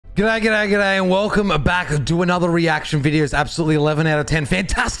G'day, g'day, g'day, and welcome back to another reaction video. It's absolutely 11 out of 10.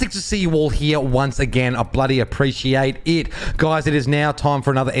 Fantastic to see you all here once again. I bloody appreciate it. Guys, it is now time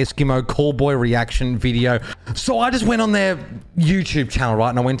for another Eskimo Callboy reaction video. So I just went on their YouTube channel, right,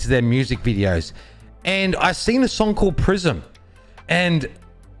 and I went to their music videos. And I seen a song called Prism. And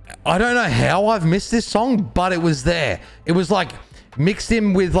I don't know how I've missed this song, but it was there. It was like mixed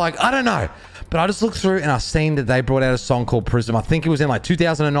in with like, I don't know. But I just looked through and I seen that they brought out a song called Prism. I think it was in like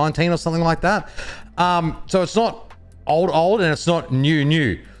 2019 or something like that. So it's not old and it's not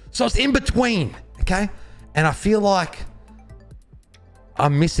new. So it's in between, okay? And I feel like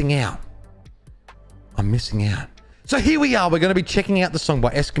I'm missing out. I'm missing out. So here we are. We're going to be checking out the song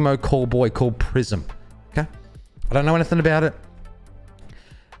by Eskimo Callboy called Prism, okay? I don't know anything about it.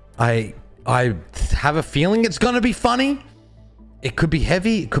 I have a feeling it's going to be funny. It could be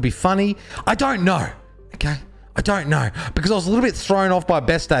heavy. It could be funny. I don't know. Okay. I don't know. Because I was a little bit thrown off by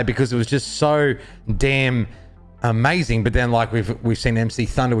Best Day because it was just so damn amazing. But then like we've seen MC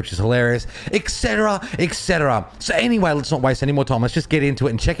Thunder, which is hilarious, etc, etc. So anyway, let's not waste any more time. Let's just get into it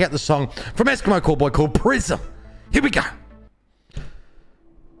and check out the song from Eskimo Callboy called Prism. Here we go.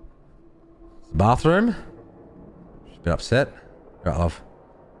 Bathroom. She's a bit upset. Right, love.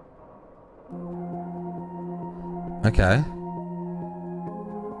 Okay.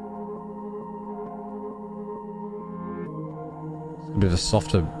 A bit of a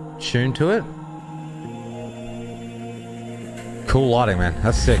softer tune to it. Cool lighting, man.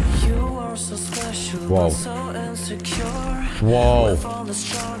 That's sick. Whoa. Whoa.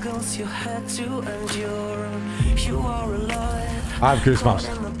 I have goosebumps.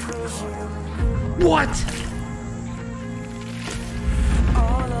 What?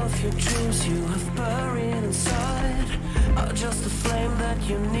 All of your dreams you have buried inside are just a flame that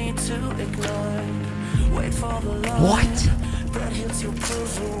you need to ignite. Wait for the light. What? That hits your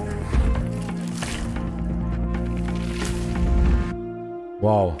prison.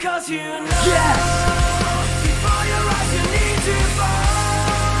 Whoa. Cause you know, yes! Before your eyes you need to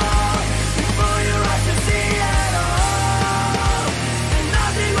fall. Before your eyes you see it all. And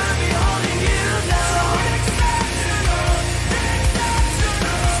nothing will be holding you down. So exceptional.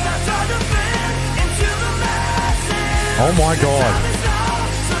 Stop trying to fit into the masses. Oh my god.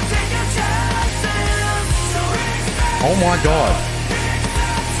 Oh my god.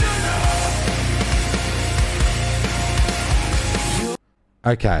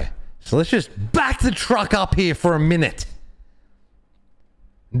 Okay, so let's just back the truck up here for a minute.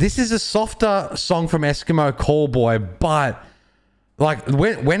 This is a softer song from Eskimo Callboy, but like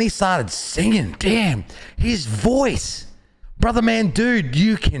when he started singing, damn, his voice. Brother man, dude,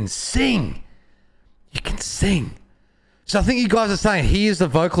 you can sing. You can sing. So I think you guys are saying he is the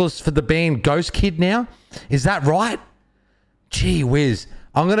vocalist for the band Ghost Kid now. Is that right? Gee whiz.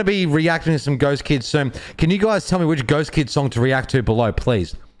 I'm going to be reacting to some Ghost Kid soon. Can you guys tell me which Ghost Kid song to react to below,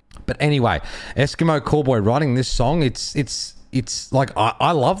 please? But anyway, Eskimo Callboy writing this song, it's like,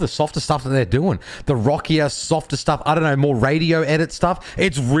 I love the softer stuff that they're doing. The rockier, softer stuff. I don't know, more radio edit stuff.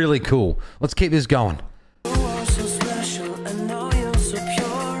 It's really cool. Let's keep this going. I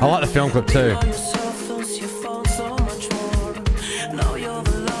like the film clip too.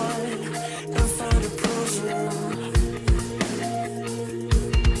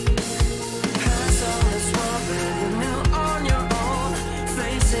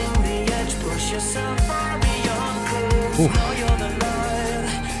 Oof.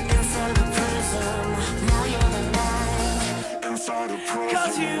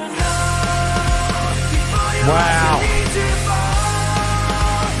 Wow.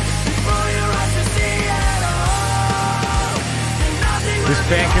 This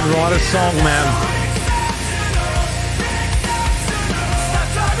band can write a song, man.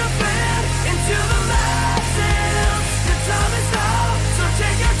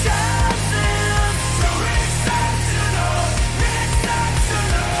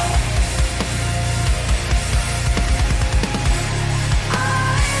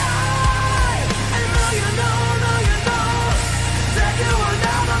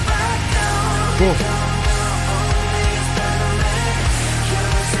 Cool.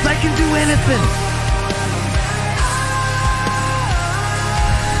 They can do anything.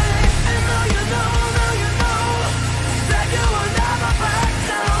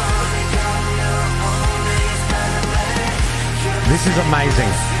 This is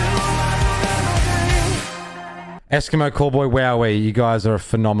amazing. Eskimo Callboy, wowee, you guys are a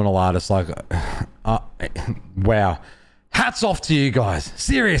phenomenal artist. Like, wow. Hats off to you guys.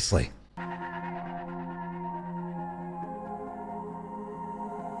 Seriously.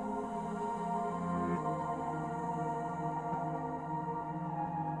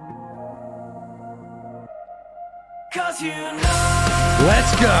 'Cause you know,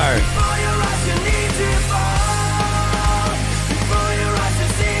 Let's go. before your eyes you need to fall, before your eyes you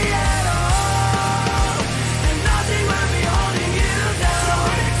see it all, and nothing will be holding you down. So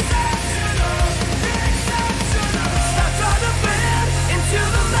exceptional, exceptional. Stop trying to fit into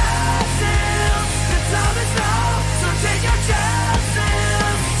the masses. The time is now, so take your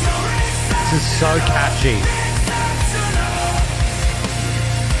chances. So exceptional, This is so catchy. exceptional.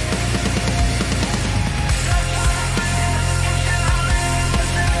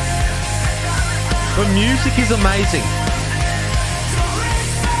 The music is amazing.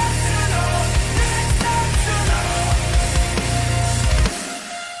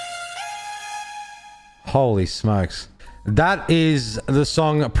 Holy smokes. That is the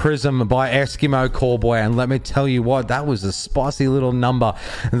song Prism by Eskimo Callboy, and let me tell you what, that was a spicy little number.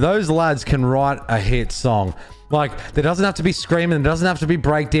 Those lads can write a hit song. Like, there doesn't have to be screaming, there doesn't have to be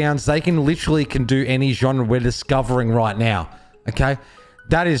breakdowns. They can literally do any genre we're discovering right now. Okay?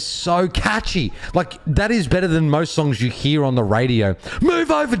 That is so catchy. Like, that is better than most songs you hear on the radio.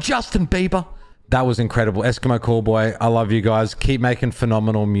 Move over, Justin Bieber. That was incredible. Eskimo Callboy, I love you guys. Keep making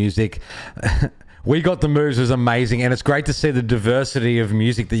phenomenal music. We Got the Moves was amazing, and it's great to see the diversity of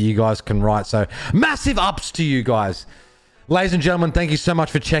music that you guys can write. So, massive ups to you guys. Ladies and gentlemen, thank you so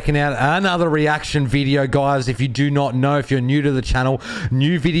much for checking out another reaction video, guys. If you do not know, if you're new to the channel,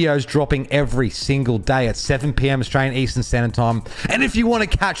 new videos dropping every single day at 7 p.m. Australian Eastern Standard Time. And if you want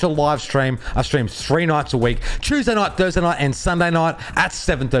to catch a live stream, I stream 3 nights a week, Tuesday night, Thursday night, and Sunday night at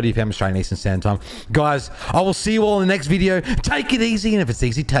 7:30 p.m. Australian Eastern Standard Time. Guys, I will see you all in the next video. Take it easy, and if it's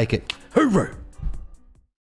easy, take it. Hooroo!